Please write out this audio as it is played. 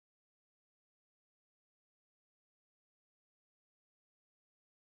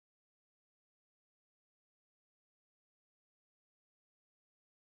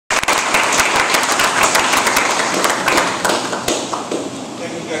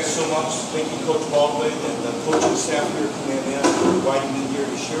guys so much. Thank you, Coach Baldwin and the coaching staff here at Kamehameha for inviting me here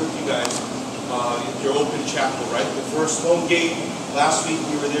to share with you guys your open chapel, right? The first home game last week,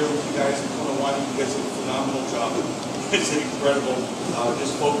 we were there with you guys in Hawaii. You guys did a phenomenal job. You guys did incredible,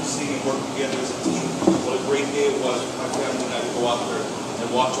 just focusing and working together as a team. What a great day it was for my family and I to go out there and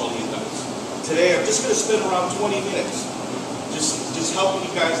watch all you guys. Today, I'm just going to spend around 20 minutes just helping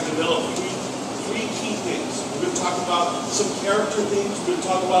you guys develop three key things. We're going to talk about some character things. We're going to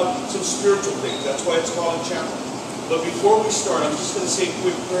talk about some spiritual things. That's why it's called a chapel. But before we start, I'm just going to say a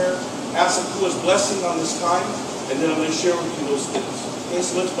quick prayer, ask Akua's blessing on this time, and then I'm going to share with you those things. Okay,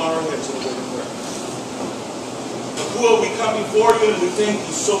 so let's bow our heads in a word of prayer. Akua, we come before you and we thank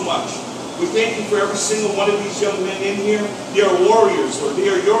you so much. We thank you for every single one of these young men in here. They are warriors, or they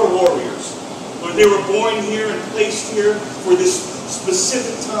are your warriors. Lord, they were born here and placed here for this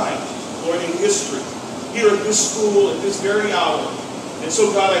specific time, Lord, in history, here at this school at this very hour. And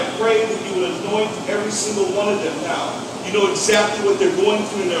so, God, I pray that you would anoint every single one of them now. You know exactly what they're going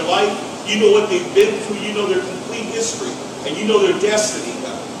through in their life. You know what they've been through. You know their complete history. And you know their destiny,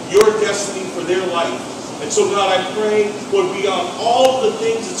 God, your destiny for their life. And so, God, I pray, Lord, beyond all the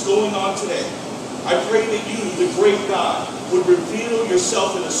things that's going on today, I pray that you, the great God, would reveal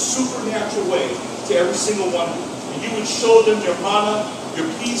yourself in a supernatural way to every single one of them. And you would show them your mana, your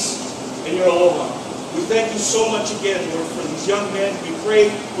peace, and your aloha. We thank you so much again, Lord, for these young men. We pray,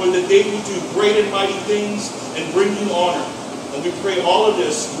 Lord, that they will do great and mighty things and bring you honor. And we pray all of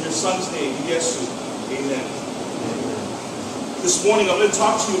this in your Son's name, Yesu. Amen. This morning, I'm going to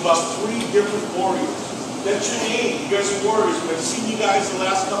talk to you about three different warriors. That's your name. You guys are warriors. I've seen you guys the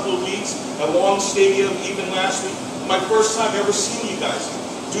last couple of weeks at Long Stadium, even last week. My first time ever seeing you guys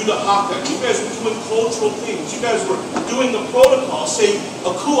do the haka. You guys were doing cultural things. You guys were doing the protocol, saying,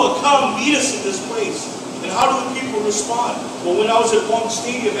 Akua, come, meet us in this place. And how do the people respond? Well, when I was at Long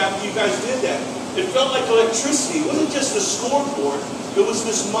Stadium after you guys did that, it felt like electricity. It wasn't just the scoreboard. It was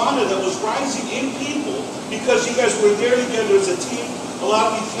this mana that was rising in people because you guys were there together as a team. A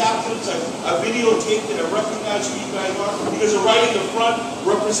lot of these captains, I videotaped and I recognize who you guys are. You guys are right in the front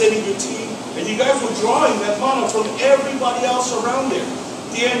representing your team. And you guys were drawing that mana from everybody else around there.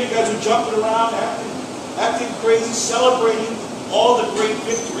 At the end, you guys were jumping around, acting crazy, celebrating all the great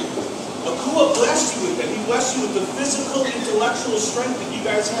victory. Akua blessed you with that. He blessed you with the physical, intellectual strength that you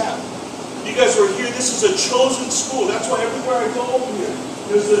guys have. You guys were here. This is a chosen school. That's why everywhere I go over here,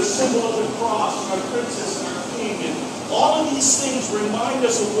 there's the symbol of the cross, and our princess and our king. And all of these things remind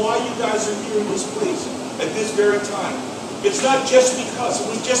us of why you guys are here in this place at this very time. It's not just because. It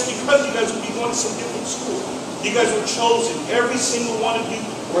was just because you guys would be going to some different school. You guys were chosen. Every single one of you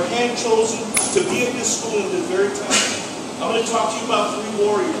were hand-chosen to be at this school at this very time. I'm going to talk to you about three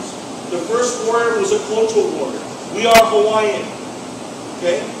warriors. The first warrior was a cultural warrior. We are Hawaiian.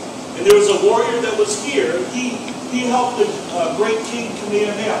 Okay? And there was a warrior that was here. He helped the great king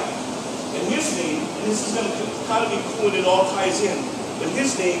Kamehameha. And his name, and this is going to kind of be cool and it all ties in, but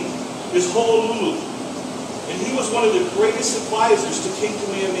his name is Ho'olulu. And he was one of the greatest advisors to King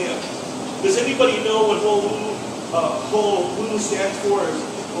Kamehameha. Does anybody know what Ho'olulu stands for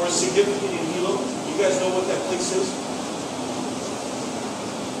or is significant in Hilo? You guys know what that place is?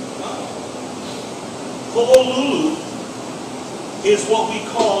 Ho'olulu is what we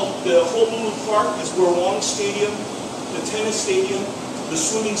call the Ho'olulu Park, is where Long Stadium, the tennis stadium, the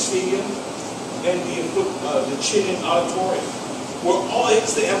swimming stadium, and the Chin Auditorium.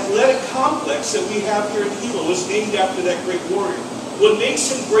 It's the athletic complex that we have here in Hilo. Was named after that great warrior. What makes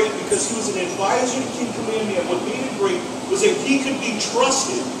him great, because he was an advisor to King Kamehameha, what made him great was that he could be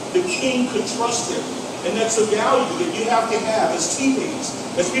trusted. The king could trust him. And that's the value that you have to have as teammates,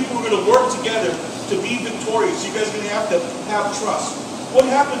 as people who are going to work together to be victorious. You guys are going to have trust. What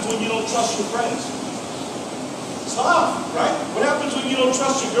happens when you don't trust your friends? It's tough, right? What happens when you don't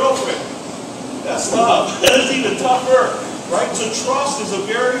trust your girlfriend? That's tough. That's even tougher, right? So trust is a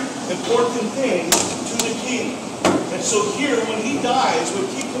very important thing to the king. And so here, when he dies, when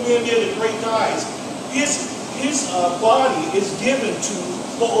King Kamehameha the Great dies, his body is given to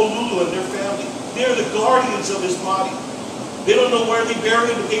Ho'olulu and their family. They're the guardians of his body. They don't know where they bury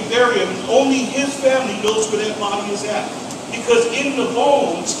him, but they bury him. And only his family knows where that body is at. Because in the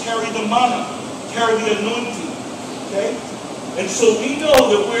bones carry the mana, carry the anointing. Okay? And so we know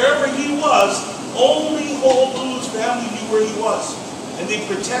that wherever he was, only Ho'olulu's family knew where he was. And they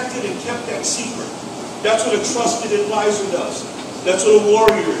protected and kept that secret. That's what a trusted advisor does. That's what a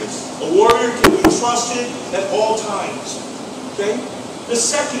warrior is. A warrior can be trusted at all times. Okay? The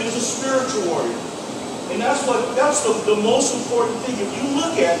second is a spiritual warrior. And that's the most important thing. If you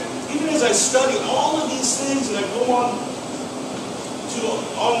look at, even as I study all of these things and I go on to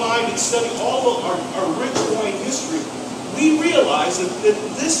online and study all of our rich Hawaiian history, we realize that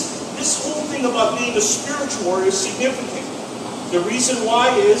this whole thing about being a spiritual warrior is significant. The reason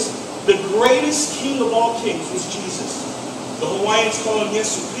why is the greatest king of all kings was Jesus. The Hawaiians call him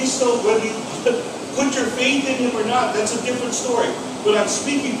Yesu Cristo. Whether you put your faith in him or not, that's a different story. But I'm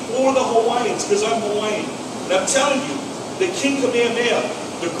speaking for the Hawaiians because I'm Hawaiian. And I'm telling you, the King Kamehameha,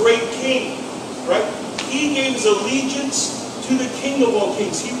 the great king, right? He gave his allegiance to the King of all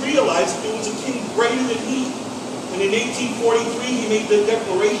kings. He realized there was a king greater than he. And in 1843, he made the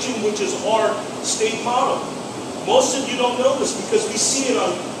Declaration, which is our state motto. Most of you don't know this because we see it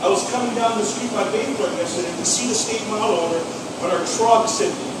on, I was coming down the street by Baldwin yesterday, and we see the state motto on our trucks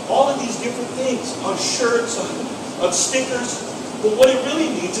and all of these different things, on shirts, on stickers. But what it really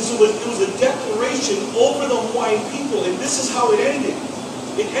means is it was a declaration over the Hawaiian people, and this is how it ended.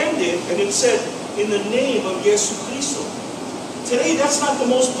 It ended, and it said, in the name of Yesu Cristo. Today, that's not the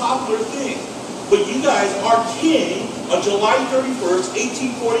most popular thing. But you guys, our king, on July 31st,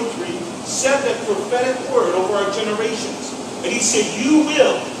 1843, said that prophetic word over our generations. And he said, you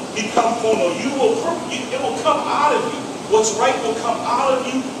will become Pono. It will come out of you. What's right will come out of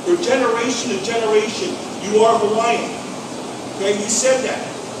you for generation to generation. You are Hawaiian. Okay, he said that.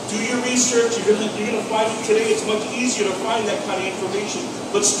 Do your research. You're gonna find it today. It's much easier to find that kind of information.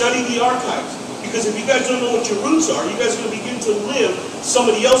 But study the archives. Because if you guys don't know what your roots are, you guys are going to begin to live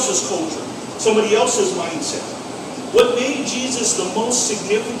somebody else's culture, somebody else's mindset. What made Jesus the most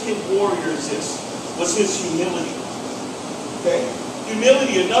significant warrior was his humility. Okay?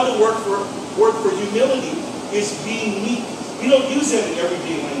 Humility, another word for humility is being meek. We don't use that in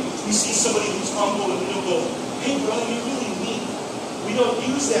everyday language. We see somebody who's humble and we'll go, hey brother, you're really meek. We don't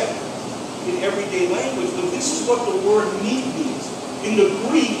use that in everyday language, but this is what the word meek means. In the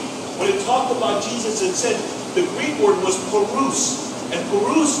Greek, when it talked about Jesus, it said the Greek word was parous. And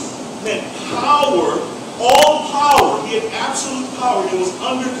parous meant power, all power. He had absolute power. It was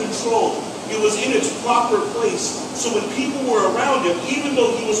under control. It was in its proper place. So when people were around him, even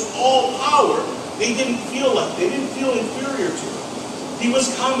though he was all power, they didn't feel inferior to him. He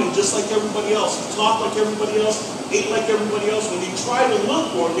was common just like everybody else. He talked like everybody else, ate like everybody else. When they tried to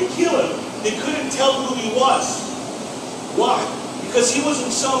look for him, to kill him, they couldn't tell who he was. Why? Because he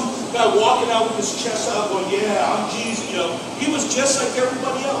wasn't some guy walking out with his chest out going, yeah, I'm Jesus, you know. He was just like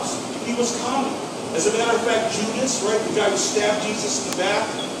everybody else. He was common. As a matter of fact, Judas, right, the guy who stabbed Jesus in the back,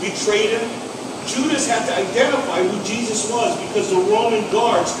 betrayed him, Judas had to identify who Jesus was because the Roman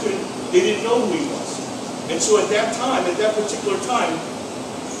guards they didn't know who he was. And so at that time, at that particular time,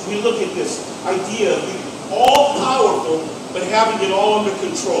 we look at this idea of being all powerful, but having it all under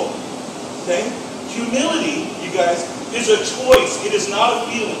control. Okay? Humility, you guys, is a choice. It is not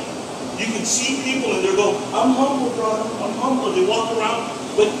a feeling. You can see people and they're going, I'm humble, brother. I'm humble. They walk around,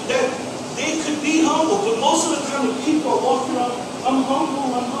 but they could be humble. But most of the time, when people are walking around, I'm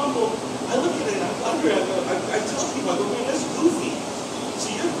humble, I'm humble. I look at it and I wonder. I tell people, I go, man, that's goofy.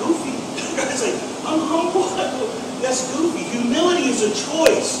 See, you're goofy. The guy's like, I'm humble. That's goofy. Humility is a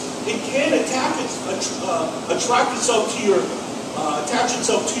choice. It can attach itself to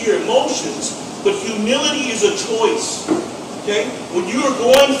your emotions. But humility is a choice, okay? When you are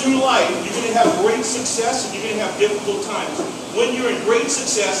going through life, you're going to have great success and you're going to have difficult times. When you're in great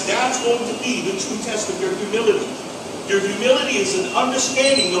success, that's going to be the true test of your humility. Your humility is an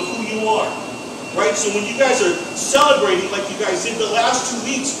understanding of who you are, right? So when you guys are celebrating like you guys did the last 2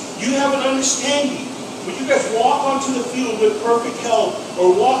 weeks, you have an understanding. When you guys walk onto the field with perfect health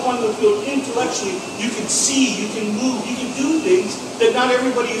or walk onto the field intellectually, you can see, you can move, you can do things that not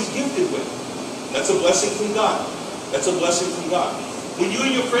everybody is gifted with. That's a blessing from God. That's a blessing from God. When you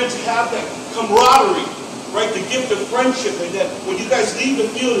and your friends have that camaraderie, right, the gift of friendship, and that when you guys leave the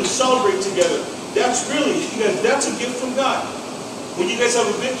field and celebrate together, that's really, you guys, that's a gift from God. When you guys have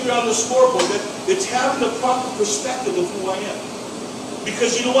a victory on the scoreboard, it's having the proper perspective of who I am.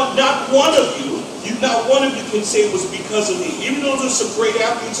 Because you know what? Not one of you can say it was because of me. Even though there's some great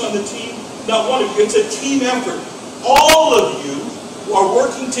athletes on the team, not one of you. It's a team effort. All of you are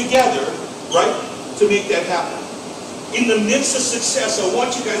working together, right, to make that happen. In the midst of success, I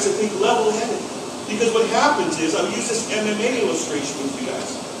want you guys to think level-headed. Because what happens is, I'll use this MMA illustration with you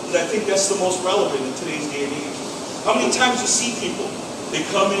guys, because I think that's the most relevant in today's day and age. How many times you see people, they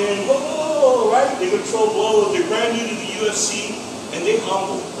come in, whoa, right, they control blows, they're brand new to the UFC, and they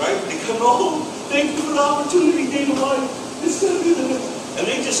humble, right? They come, oh, thank you for the opportunity, Dana White. And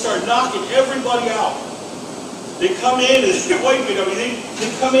they just start knocking everybody out. They come in and they're wiping, they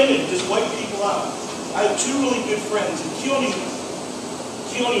come in and just wipe people out. I have 2 really good friends, and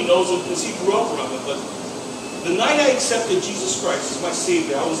Keone knows it because he grew up around it, but The night I accepted Jesus Christ as my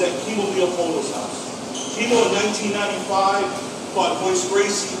Savior, I was at Kimo Leopoldo's house. Kimo in 1995 fought Royce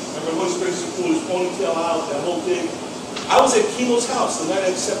Gracie. Remember Royce Gracie pulled his ponytail out, that whole thing. I was at Kimo's house the night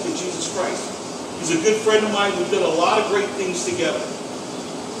I accepted Jesus Christ. He's a good friend of mine. We've done a lot of great things together.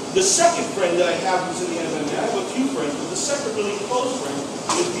 The second friend that I have who's in the MMA, I have a few friends, but the second really close friend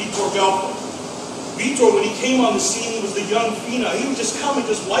is Vitor Belfort. Vitor, when he came on the scene, he was the young phenom. He would just come and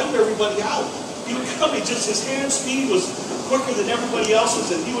just wipe everybody out. He would come and just, his hand speed was quicker than everybody else's,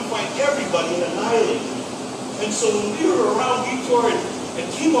 and he would find everybody and annihilate them. And so when we were around Vitor and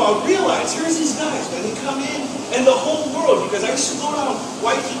Kimo, I realized, here's these guys, man, they come in, and the whole world, because I used to go down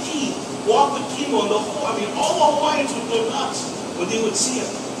Waikiki, walk with Kimo, and the whole, I mean, all Hawaiians would go nuts when they would see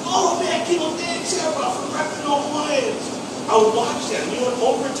him. Oh man, Kimo, thanks, Sarah, for repping all Hawaiians. I would watch that, and you know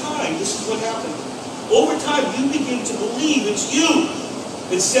what, over time, this is what happened. Over time, you begin to believe it's you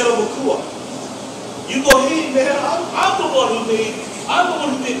instead of Akua. You go, hey man, I'm the one who made, I'm the one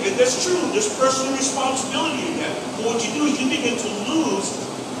who did, and that's true, there's personal responsibility in that. But what you do is you begin to lose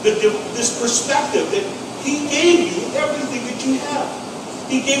this perspective that he gave you everything that you have.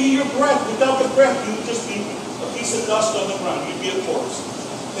 He gave you your breath. Without the breath, you would just be a piece of dust on the ground. You'd be a corpse.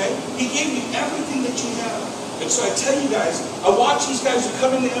 Okay? He gave you everything that you have. And so I tell you guys, I watch these guys who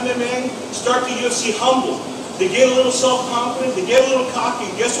come into MMA, start the UFC humble. They get a little self-confident, they get a little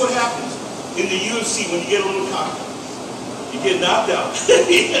cocky, and guess what happens in the UFC when you get a little cocky? You get knocked out.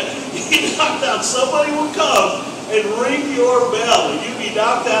 You get knocked out. Somebody will come and ring your bell, and you'll be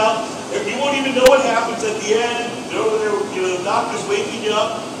knocked out. You won't even know what happens at the end. The doctor's waking you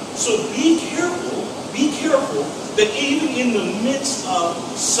up. So be careful that even in the midst of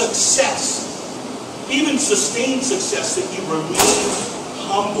success, even sustained success, that you remain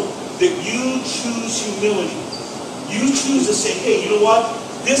humble, that you choose humility. You choose to say, hey, you know what?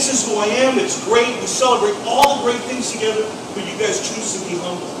 This is who I am. It's great. We celebrate all the great things together, but you guys choose to be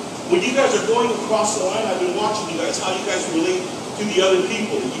humble. When you guys are going across the line, I've been watching you guys, how you guys relate to the other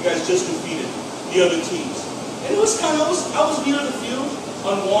people that you guys just defeated, the other teams. And it was kind of, I was near the field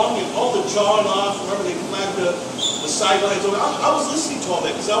on Wong, and all the jawing off. Remember, they flagged the sidelines over. I was listening to all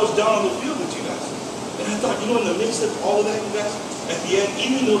that because I was down on the field with you guys. And I thought, you know, in the midst of all of that, you guys, at the end,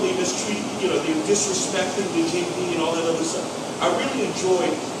 even though they mistreated, you know, they disrespected the JP and all that other stuff, I really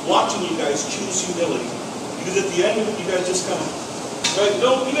enjoyed watching you guys choose humility. Because at the end of it, you guys just kind of, right,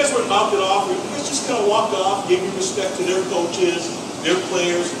 no, you guys weren't knocked it off. You guys just kind of walked off, gave your respect to their coaches, their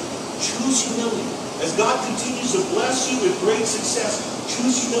players. Choose humility. As God continues to bless you with great success,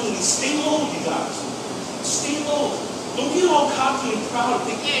 choose humility. Stay low, you guys. Stay low. Don't get all cocky and proud and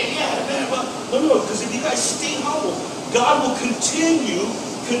think, yeah, man, but no, because if you guys stay humble, God will continue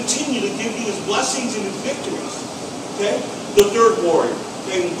to give you his blessings and his victories. Okay? The third warrior,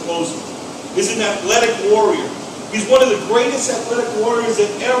 okay, in closing, is an athletic warrior. He's one of the greatest athletic warriors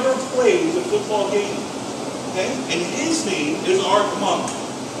that ever played the football game. Okay? And his name is Art Monk.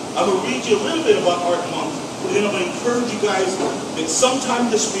 I'm going to read you a little bit about Art Monk, and then I'm going to encourage you guys that sometime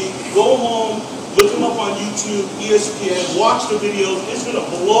this week, go home, look him up on YouTube, ESPN, watch the videos. It's going to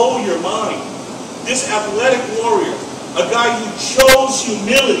blow your mind. This athletic warrior, a guy who chose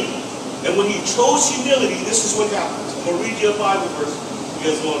humility, and when he chose humility, this is what happens. I'm going to read you a Bible verse.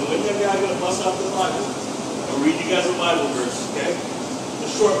 You guys going, when that guy going to bust out the Bible? I'll read you guys a Bible verse, okay? A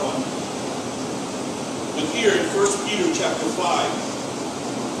short one. But here in 1 Peter chapter 5,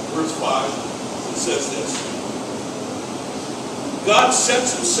 verse 5, it says this. God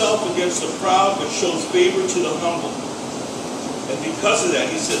sets himself against the proud, but shows favor to the humble. And because of that,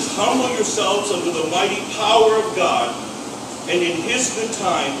 he says, humble yourselves under the mighty power of God, and in his good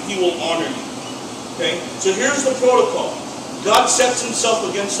time, he will honor you. Okay? So here's the protocol. God sets himself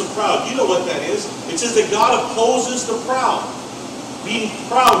against the proud. You know what that is. It says that God opposes the proud. Being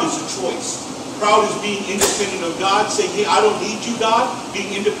proud is a choice. Proud is being independent of God, saying, hey, I don't need you, God.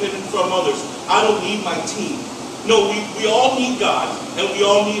 Being independent from others. I don't need my team. No, we all need God, and we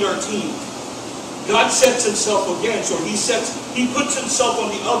all need our team. God sets himself against, or he puts himself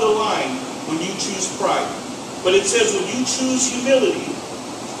on the other line when you choose pride. But it says when you choose humility,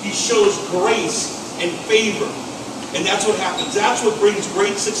 he shows grace and favor. And that's what happens. That's what brings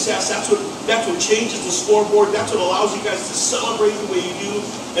great success. That's what changes the scoreboard. That's what allows you guys to celebrate the way you do.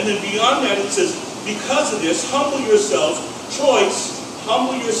 And then beyond that, it says, because of this, humble yourselves,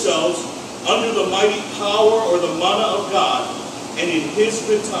 humble yourselves under the mighty power or the mana of God, and in his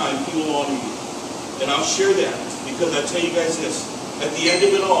good time, he will honor you. And I'll share that because I tell you guys this. At the end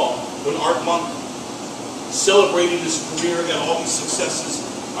of it all, when Art Monk celebrated his career, had all these successes,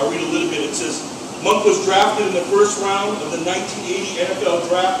 I read a little bit. It says, Monk was drafted in the first round of the 1980 NFL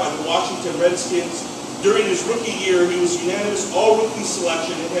draft by the Washington Redskins. During his rookie year, he was unanimous all-rookie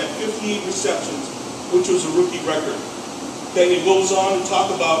selection and had 58 receptions, which was a rookie record. Okay, it goes on to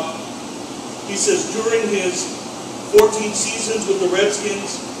talk about, he says, during his 14 seasons with the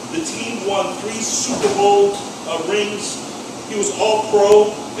Redskins, the team won 3 Super Bowl rings. He was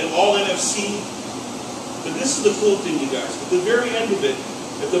all-pro and all-NFC. But this is the cool thing, you guys. At the very end of it,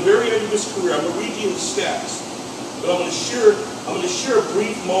 at the very end of his career, I'm going to read you the stats, but I'm going to share a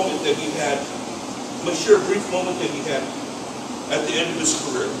brief moment that he had. I'm going to share a brief moment that he had at the end of his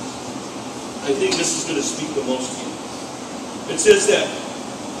career. I think this is going to speak the most to you. It says that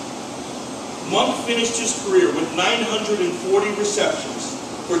Monk finished his career with 940 receptions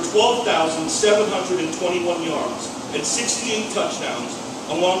for 12,721 yards and 68 touchdowns,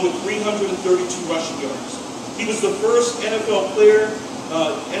 along with 332 rushing yards. He was the first NFL player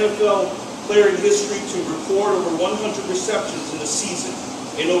in history to record over 100 receptions in a season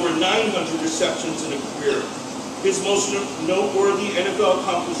and over 900 receptions in a career. His most noteworthy NFL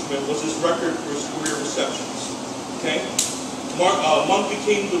accomplishment was his record for his career receptions. Okay? Monk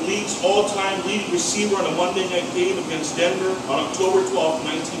became the league's all-time leading receiver on a Monday night game against Denver on October 12,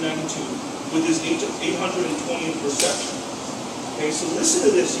 1992, with his 820th reception. Okay, so listen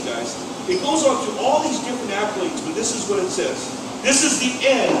to this, you guys. It goes on to all these different accolades, but this is what it says. This is the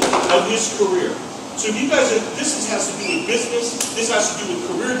end of his career. So if you guys, this has to do with business, this has to do with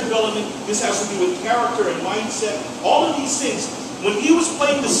career development, this has to do with character and mindset, all of these things. When he was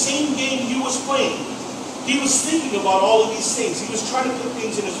playing the same game he was playing, he was thinking about all of these things. He was trying to put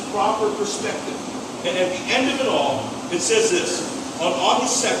things in his proper perspective. And at the end of it all, it says this. On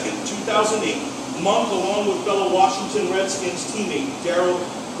August 2nd, 2008, Monk, along with fellow Washington Redskins teammate Darryl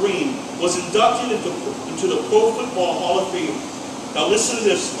Green, was inducted into the Pro Football Hall of Fame. Now listen to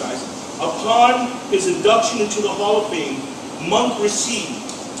this, guys. Upon his induction into the Hall of Fame, Monk received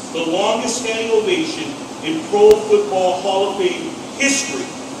the longest standing ovation in Pro Football Hall of Fame history,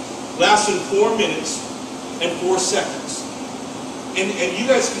 lasting 4 minutes and 4 seconds. And you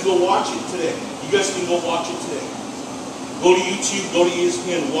guys can go watch it today. You guys can go watch it today. Go to YouTube, go to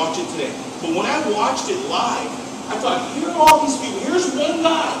ESPN, watch it today. But when I watched it live, I thought, here are all these people. Here's one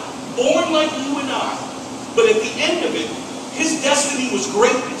guy, born like you and I. But at the end of it, his destiny was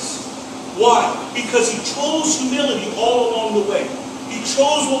greatness. Why? Because he chose humility all along the way. He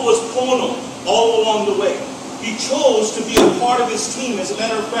chose what was pono all along the way. He chose to be a part of his team. As a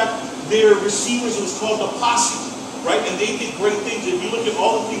matter of fact, their receivers, it was called the posse, right? And they did great things. If you look at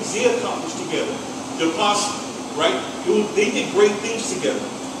all the things they accomplished together, the posse, right? They did great things together.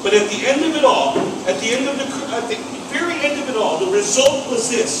 But at the end of it all, at the very end of it all, the result was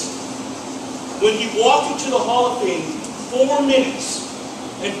this. When he walked into the Hall of Fame, 4 minutes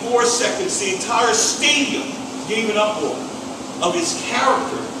and 4 seconds, the entire stadium gave an uproar of his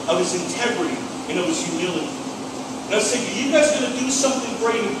character, of his integrity, and of his humility. And I was thinking, you guys are going to do something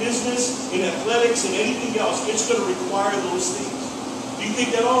great in business, in athletics, and anything else. It's going to require those things. Do you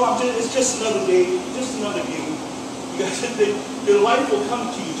think that, it's just another day, just another game? You guys, your life will come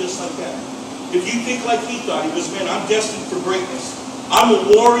to you just like that. If you think like he thought, he goes, man, I'm destined for greatness. I'm a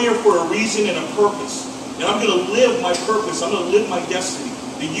warrior for a reason and a purpose. And I'm going to live my purpose. I'm going to live my destiny.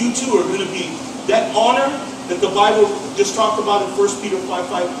 And you too are going to be that honor that the Bible just talked about in 1 Peter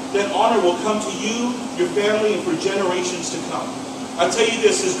 5:5, that honor will come to you, your family, and for generations to come. I tell you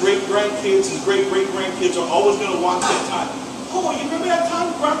this, his great-grandkids, his great-great-grandkids are always going to watch that time. Oh, you remember that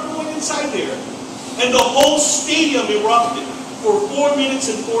time Grandpa went inside there? And the whole stadium erupted for 4 minutes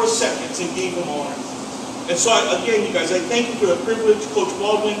and 4 seconds and gave him honor. And so, again, you guys, I thank you for the privilege, Coach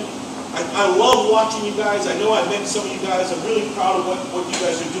Baldwin. I love watching you guys. I know I met some of you guys. I'm really proud of what you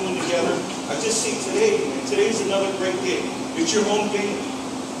guys are doing together. I just see today, man, today's another great day. It's your home game.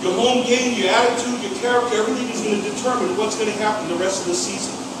 Your home game, your attitude, your character, everything is going to determine what's going to happen the rest of the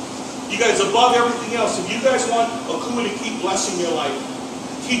season. You guys, above everything else, if you guys want Akua to keep blessing your life,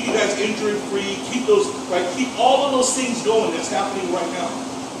 keep you guys injury-free, keep all of those things going that's happening right now,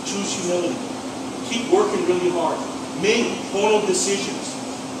 choose humility. Keep working really hard. Make pono decisions.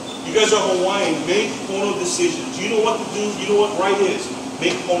 You guys are Hawaiian. Make pono decisions. You know what to do. You know what right is.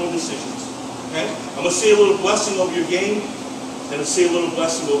 Make pono decisions. Okay? I'm going to say a little blessing over your game, and I'll say a little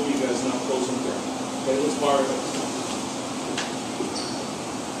blessing over you guys, and I'll close in prayer. Okay, let's bow our heads.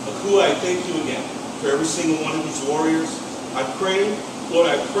 Akua, I thank you again for every single one of these warriors. I pray,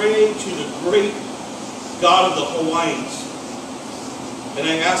 Lord, I pray to the great God of the Hawaiians. And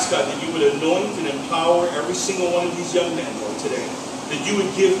I ask, God, that you would anoint and empower every single one of these young men, Lord, today. That you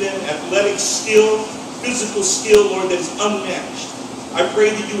would give them athletic skill, physical skill, Lord, that is unmatched. I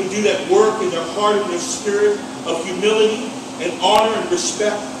pray that you would do that work in their heart and their spirit of humility and honor and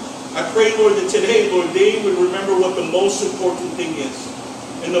respect. I pray, Lord, that today, Lord, they would remember what the most important thing is.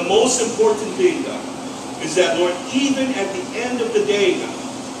 And the most important thing, God, is that, Lord, even at the end of the day, God,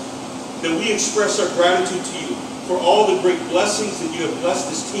 that we express our gratitude to you for all the great blessings that you have blessed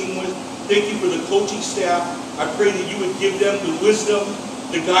this team with. Thank you for the coaching staff. I pray that you would give them the wisdom,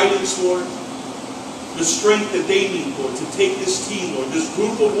 the guidance, Lord, the strength that they need, Lord, to take this team, Lord, this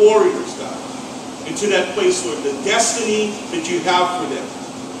group of warriors, God, into that place, Lord, the destiny that you have for them.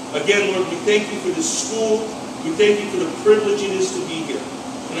 Again, Lord, we thank you for this school. We thank you for the privilege it is to be here.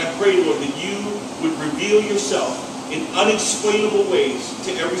 And I pray, Lord, that you would reveal yourself in unexplainable ways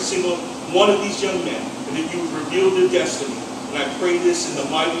to every single one of these young men, and that you would reveal their destiny. And I pray this in the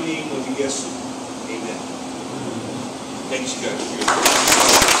mighty name of Yesu. Amen. Thanks, you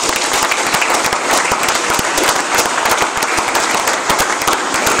guys.